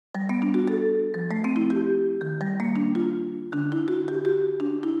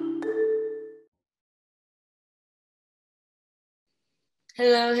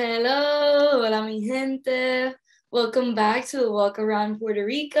Hello, hello. Hola, mi gente. Welcome back to Walk Around Puerto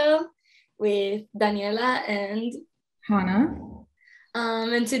Rico with Daniela and Hanna.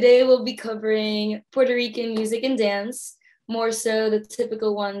 and today we'll be covering Puerto Rican music and dance, more so the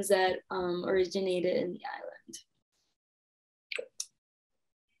typical ones that originated in the island.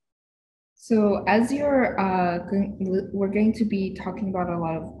 So, as we're going to be talking about a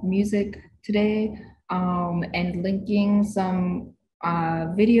lot of music today, and linking some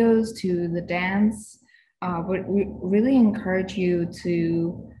videos to the dance. But we really encourage you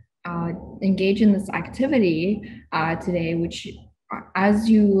to engage in this activity today, which, as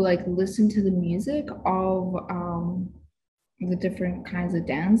you like listen to the music of the different kinds of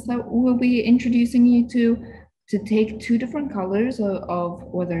dance that we'll be introducing you to take two different colors of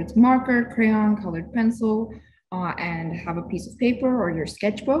whether it's marker, crayon, colored pencil, and have a piece of paper or your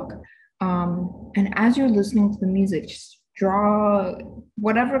sketchbook. And as you're listening to the music, just draw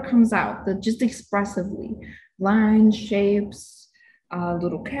whatever comes out, just expressively, lines, shapes,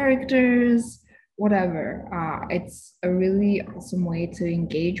 little characters, whatever. It's a really awesome way to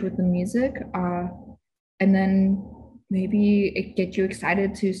engage with the music. And then maybe it get you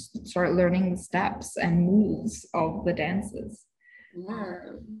excited to start learning the steps and moves of the dances. Yeah.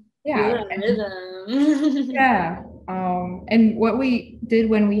 Yeah. Rhythm. Yeah. And what we did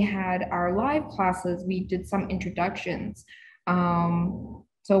when we had our live classes, we did some introductions.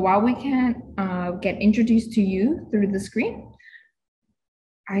 So while we can't get introduced to you through the screen,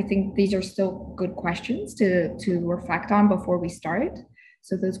 I think these are still good questions to reflect on before we start.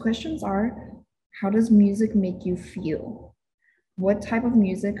 So those questions are, how does music make you feel? What type of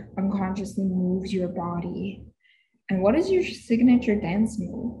music unconsciously moves your body? And what is your signature dance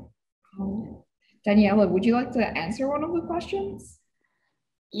move? Daniela, would you like to answer one of the questions?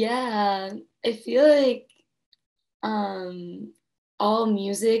 Yeah, I feel like all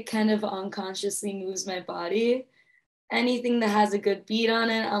music kind of unconsciously moves my body. Anything that has a good beat on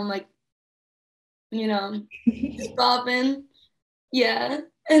it, I'm like, just bopping. Yeah.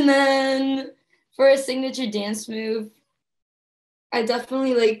 And then for a signature dance move, I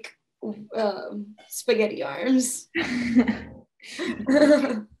definitely like spaghetti arms.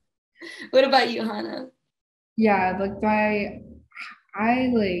 What about you, Hannah? Yeah, like I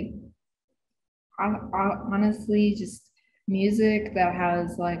like honestly just music that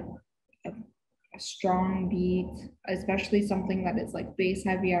has like a strong beat, especially something that is like bass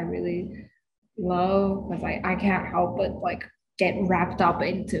heavy. I really love because I can't help but like get wrapped up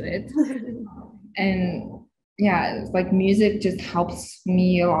into it. And yeah, it's like music just helps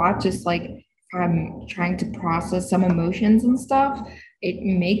me a lot. Just like if I'm trying to process some emotions and stuff, it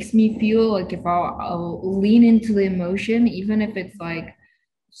makes me feel like if I'll lean into the emotion, even if it's like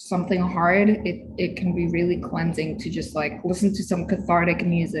something hard, it can be really cleansing to just like listen to some cathartic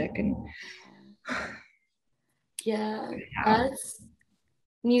music. And Yeah, yeah. that's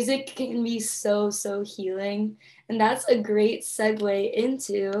music can be so healing. And that's a great segue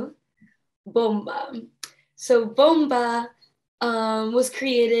into bomba. So bomba was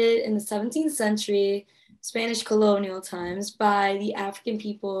created in the 17th century, Spanish colonial times, by the African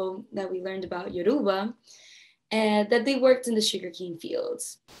people that we learned about, Yoruba, and that they worked in the sugarcane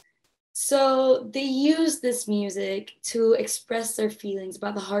fields. So they used this music to express their feelings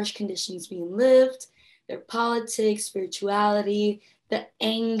about the harsh conditions being lived, their politics, spirituality, the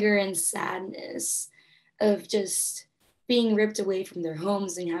anger and sadness of just being ripped away from their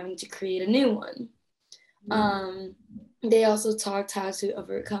homes and having to create a new one. Um, they also talked how to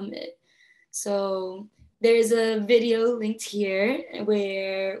overcome it. So there's a video linked here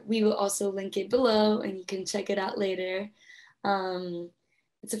where we will also link it below and you can check it out later.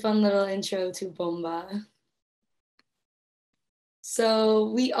 It's a fun little intro to Bomba. So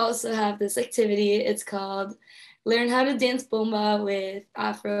we also have this activity. It's called Learn How to Dance Bomba with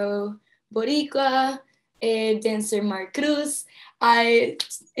Afro Boricua dancer Mark Cruz. I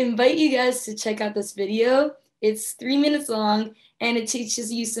invite you guys to check out this video. It's 3 minutes long and it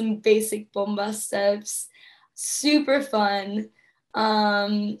teaches you some basic bomba steps. Super fun.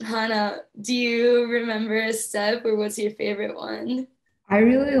 Hannah, do you remember a step or what's your favorite one? I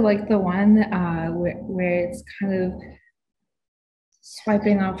really like the one where it's kind of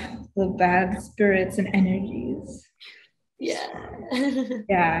swiping off the bad spirits and energies. Yeah.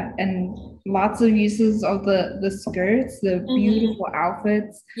 Yeah, and lots of uses of the skirts, the Mhm. beautiful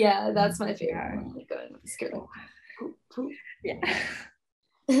outfits. Yeah, that's my favorite Yeah. one. Like going with the skirt. Poop, poop. Yeah.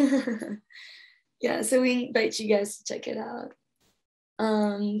 Yeah, so we invite you guys to check it out.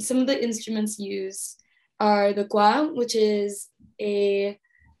 Some of the instruments used are the gua, which is a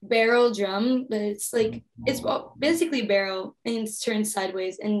barrel drum, but it's like, it's basically barrel and it's turned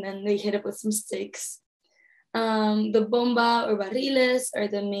sideways and then they hit it with some sticks. The bomba or barriles are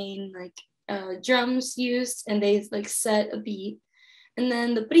the main like drums used, and they like set a beat. And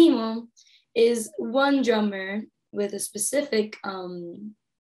then the primo is one drummer with a specific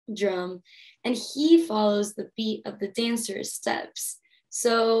drum, and he follows the beat of the dancer's steps.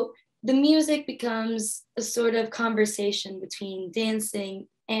 So the music becomes a sort of conversation between dancing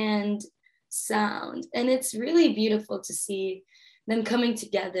and sound. And it's really beautiful to see them coming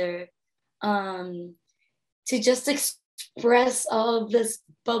together to just express all of this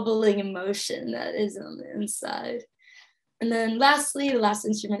bubbling emotion that is on the inside. And then lastly, the last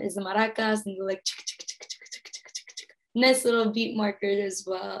instrument is the maracas, and the like nice little beat marker as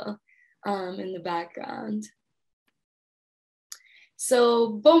well in the background.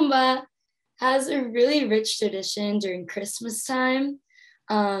 So bomba has a really rich tradition during Christmas time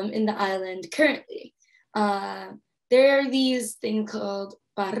in the island currently. There are these things called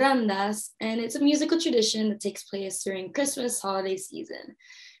parrandas, and it's a musical tradition that takes place during Christmas holiday season.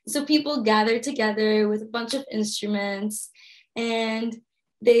 So people gather together with a bunch of instruments and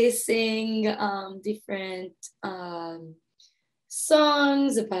they sing different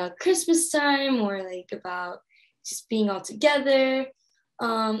songs about Christmas time or like about just being all together.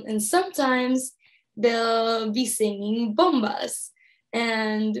 And sometimes they'll be singing bombas.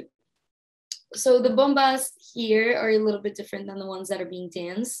 And so the bombas here are a little bit different than the ones that are being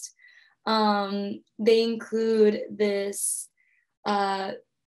danced. They include this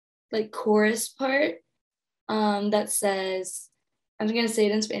like chorus part that says, I'm going to say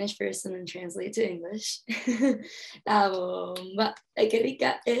it in Spanish first and then translate to English. La bomba, ay que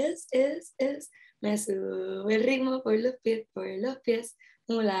rica es, me sube el ritmo por los pies,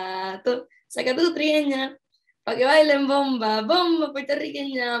 mulato, saca tu trieña, pa que bailen bomba, bomba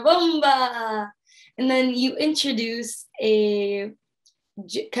puertorriqueña, bomba. And then you introduce a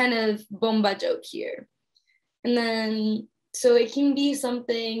kind of bomba joke here. And then, so it can be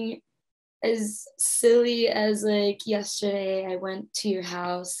something as silly as like yesterday I went to your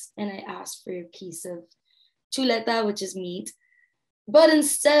house and I asked for a piece of chuleta, which is meat, but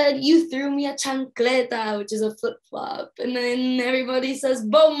instead you threw me a chancleta, which is a flip-flop, and then everybody says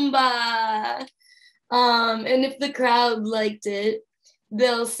bomba. And if the crowd liked it,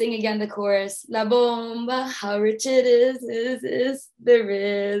 they'll sing again the chorus, la bomba, how rich it is the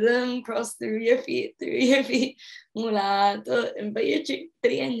rhythm, cross through your feet, mulato, and by your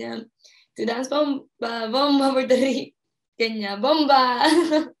triña, to dance bomba, bomba puertorriqueña,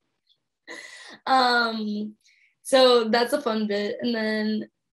 bomba. So that's a fun bit. And then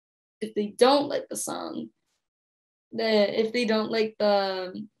if they don't like the song, if they don't like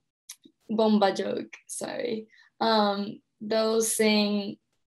the bomba joke, sorry, they'll sing,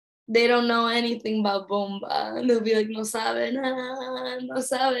 they don't know anything about bomba. And they'll be like, no sabe nada, no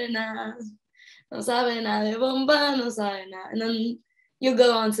sabe nada, no sabe nada de bomba, no sabe nada. And then you'll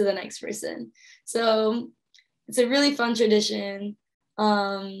go on to the next person. So it's a really fun tradition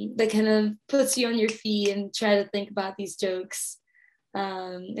that kind of puts you on your feet and try to think about these jokes.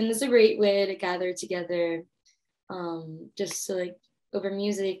 And it's a great way to gather together just to like over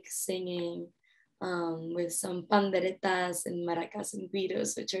music, singing, with some panderetas and maracas and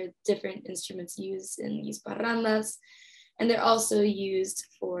guiros, which are different instruments used in these parrandas. And they're also used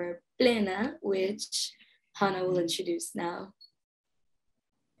for plena, which Hanna will introduce now.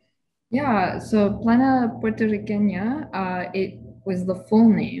 Yeah, so Plena Puertorriqueña, it was the full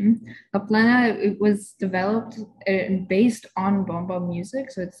name. The Plena, it was developed and based on bomba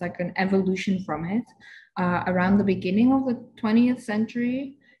music, so it's like an evolution from it, around the beginning of the 20th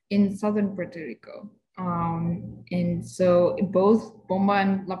century in southern Puerto Rico. And so both bomba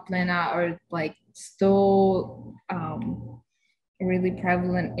and la plena are like still really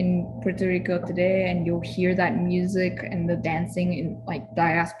prevalent in Puerto Rico today, and you'll hear that music and the dancing in like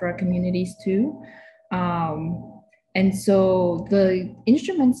diaspora communities too. And so the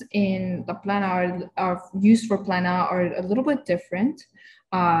instruments in La Plena are used for Plena are a little bit different.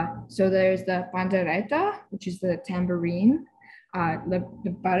 So there's the pandereta, which is the tambourine, the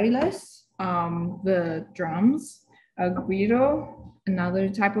Barriles, the drums, a guiro, another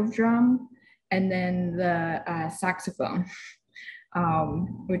type of drum, and then the saxophone.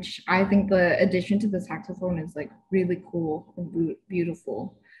 Which I think the addition to the saxophone is like really cool and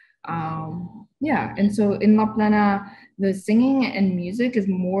beautiful. Yeah, and so in La Plena, the singing and music is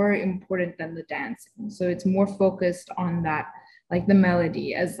more important than the dancing. So it's more focused on that, like the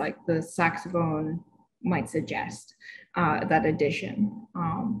melody, as like the saxophone might suggest, that addition.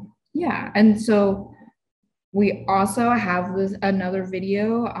 Yeah, and so We also have this another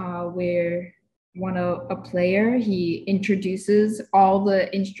video where a player, he introduces all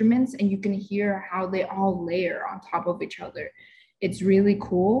the instruments and you can hear how they all layer on top of each other. It's really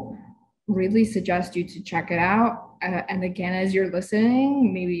cool. Really suggest you to check it out. And again, as you're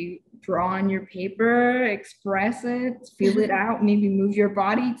listening, maybe draw on your paper, express it, feel it out, maybe move your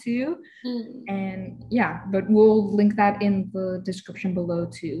body too. And yeah, but we'll link that in the description below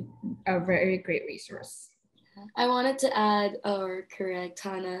too. A very great resource. I wanted to add or correct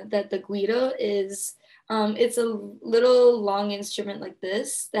Hannah that the guiro is it's a little long instrument like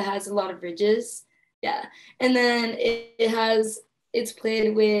this that has a lot of ridges. Yeah. And then it's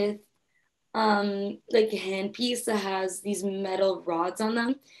played with like a handpiece that has these metal rods on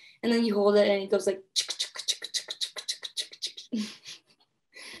them. And then you hold it and it goes like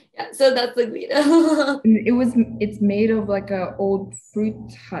yeah, so that's the guiro. It's made of like a old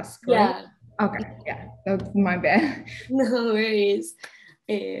fruit husk, right? Yeah. Okay, yeah, that's my bad. No worries.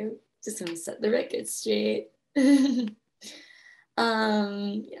 Eh, just want to set the record straight. Yeah.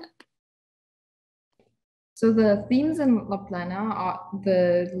 So the themes in La Plena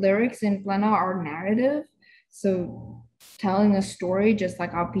the lyrics in Plena are narrative. So telling a story, just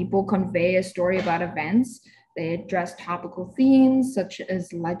like how people convey a story about events, they address topical themes such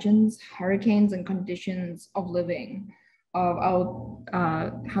as legends, hurricanes, and conditions of living. How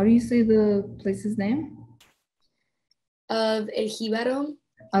do you say the place's name? Of El Jíbaro.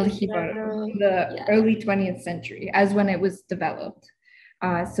 El Jíbaro, the Yeah. early 20th century, as when it was developed.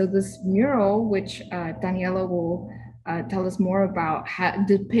 So this mural, which Daniela will tell us more about,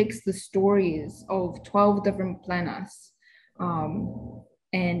 depicts the stories of 12 different plenas.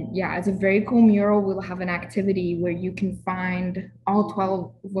 And yeah, it's a very cool mural. We'll have an activity where you can find all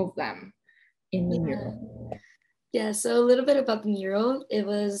 12 of them in the mural. Yeah, so a little bit about the mural. It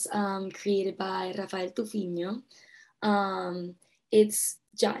was created by Rafael Tufino. It's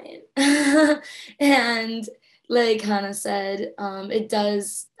giant. And like Hannah said, it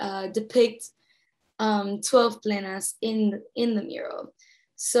does depict 12 plenas in the mural.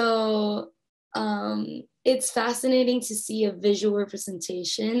 So it's fascinating to see a visual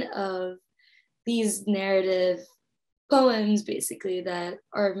representation of these narrative poems, basically, that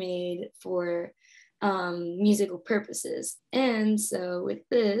are made for musical purposes. And so with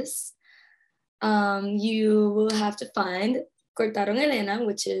this, you will have to find cortaron Elena,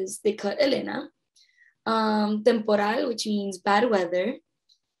 which is they cut Elena, temporal, which means bad weather,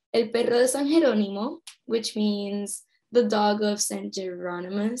 el perro de San Jerónimo, which means the dog of Saint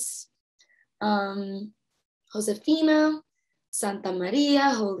Geronimus, Josefina, Santa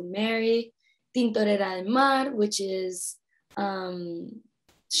Maria, Holy Mary, Tintorera del Mar, which is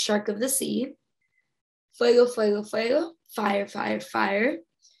shark of the sea, Fuego, Fuego, Fuego, fire, fire, fire,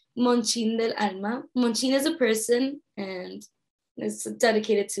 Monchin del Alma. Monchin is a person and it's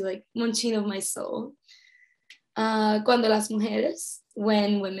dedicated to like Monchin of my soul. Cuando las mujeres,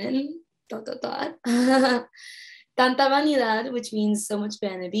 when women, dot, dot, dot. Tanta vanidad, which means so much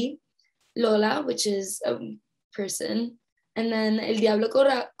vanity. Lola, which is a person. And then El Diablo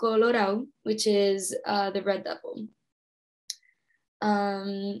Colorado, which is the red devil.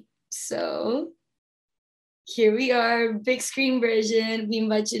 So here we are, big screen version. We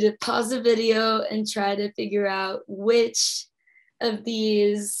invite you to pause the video and try to figure out which of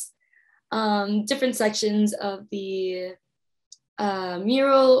these different sections of the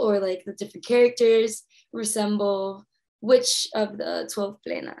mural or like the different characters resemble which of the 12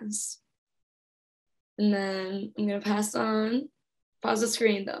 plenas. And then I'm gonna pause the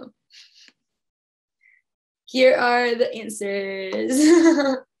screen though. Here are the answers.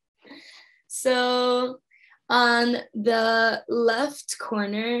 So on the left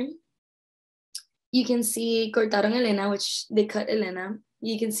corner, you can see cortaron Elena, which they cut Elena.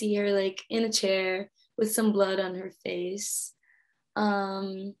 You can see her like in a chair with some blood on her face.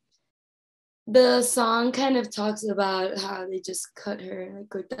 The song kind of talks about how they just cut her, like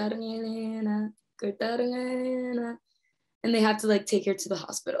cortaron Elena, cortaron Elena, and they have to like take her to the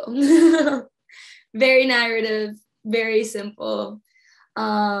hospital. Very narrative, very simple.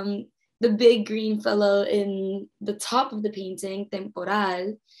 The big green fellow in the top of the painting,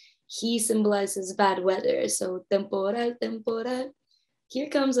 temporal, he symbolizes bad weather. So temporal, temporal, here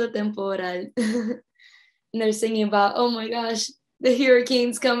comes a temporal. And they're singing about, oh my gosh, the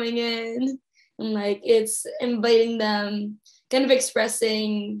hurricane's coming in. And like it's inviting them, kind of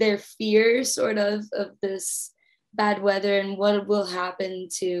expressing their fear sort of this bad weather and what will happen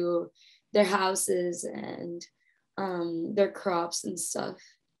to their houses and their crops and stuff.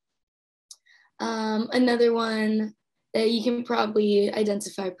 Another one that you can probably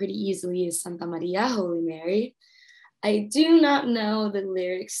identify pretty easily is Santa Maria, Holy Mary. I do not know the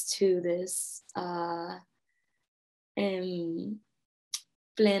lyrics to this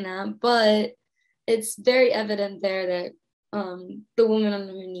Plena, but it's very evident there that the woman on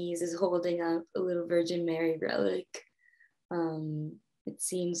her knees is holding up a little Virgin Mary relic. It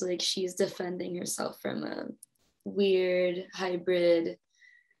seems like she's defending herself from a weird hybrid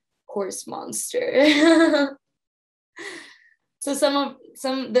horse monster. So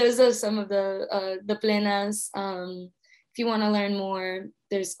those are some of the plenas. If you want to learn more,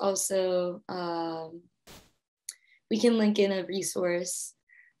 there's also we can link in a resource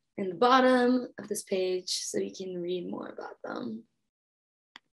in the bottom of this page so you can read more about them.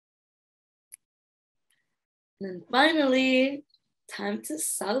 And then finally, time to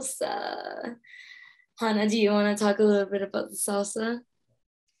salsa. Hanna, do you want to talk a little bit about the salsa?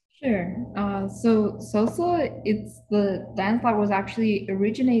 Sure. So salsa, it's the dance that was actually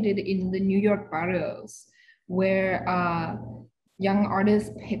originated in the New York barrios, where young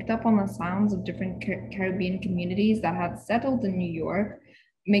artists picked up on the sounds of different Caribbean communities that had settled in New York,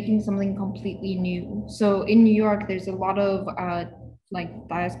 making something completely new. So in New York, there's a lot of like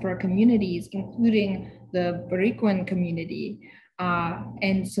diaspora communities, including the Puerto Rican community.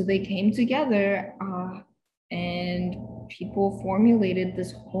 And so they came together and people formulated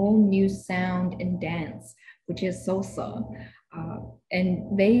this whole new sound and dance, which is salsa.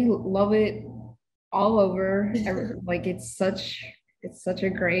 And they love it all over. Like it's such a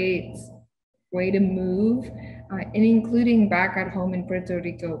great way to move, and including back at home in Puerto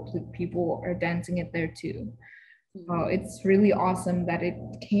Rico, people are dancing it there too. It's really awesome that it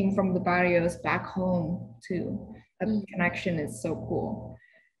came from the barrios back home too. That connection is so cool.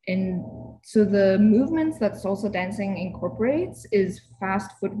 And so the movements that salsa dancing incorporates is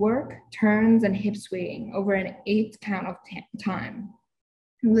fast footwork, turns, and hip swaying over an 8 count of time.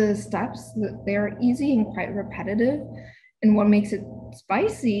 The steps, they are easy and quite repetitive. And what makes it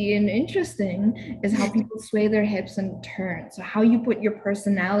spicy and interesting is how people sway their hips and turn. So how you put your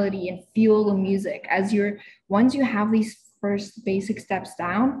personality and feel the music as once you have these first basic steps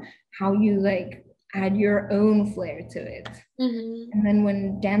down, how you like add your own flair to it. And then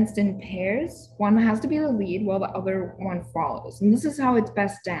when danced in pairs, one has to be the lead while the other one follows. And this is how it's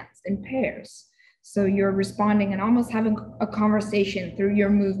best danced, in pairs. So you're responding and almost having a conversation through your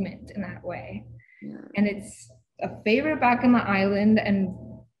movement in that way. And it's a favorite back in the island. And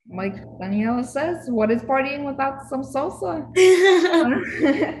like Daniela says, what is partying without some salsa?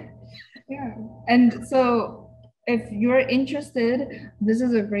 Yeah. And so if you're interested, this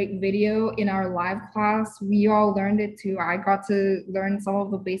is a great video in our live class. We all learned it too. I got to learn some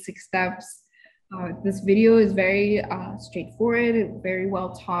of the basic steps. This video is very straightforward, very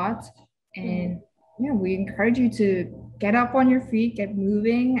well taught. And yeah, we encourage you to get up on your feet, get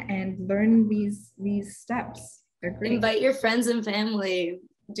moving, and learn these steps. They're great. Invite your friends and family.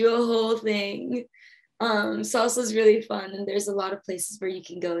 Do a whole thing. Salsa is really fun, and there's a lot of places where you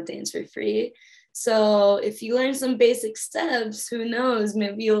can go dance for free. So if you learn some basic steps, who knows,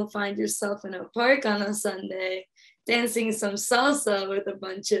 maybe you'll find yourself in a park on a Sunday dancing some salsa with a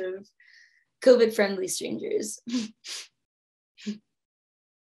bunch of COVID-friendly strangers.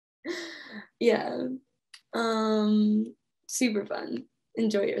 Yeah, super fun.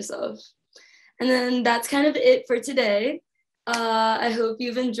 Enjoy yourself. And then that's kind of it for today. I hope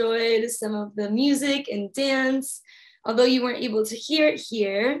you've enjoyed some of the music and dance. Although you weren't able to hear it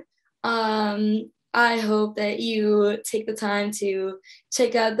here, I hope that you take the time to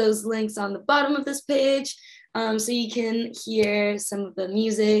check out those links on the bottom of this page, so you can hear some of the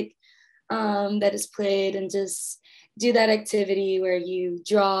music that is played, and just do that activity where you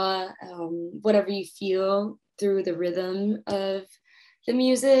draw whatever you feel through the rhythm of the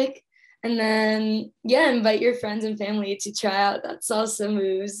music. And then, yeah, invite your friends and family to try out that salsa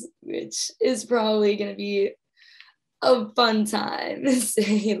moves, which is probably going to be a fun time,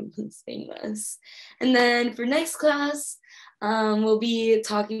 saying less. And then for next class, we'll be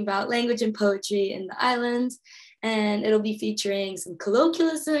talking about language and poetry in the island, and it'll be featuring some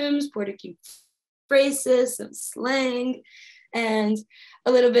colloquialisms, Puerto Rican phrases, some slang, and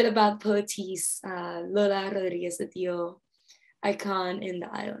a little bit about poetess Lola Rodriguez de Tio, icon in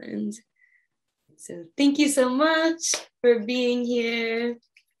the island. So thank you so much for being here,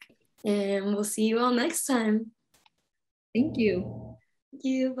 and we'll see you all next time. Thank you. Thank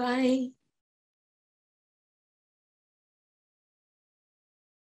you. Bye.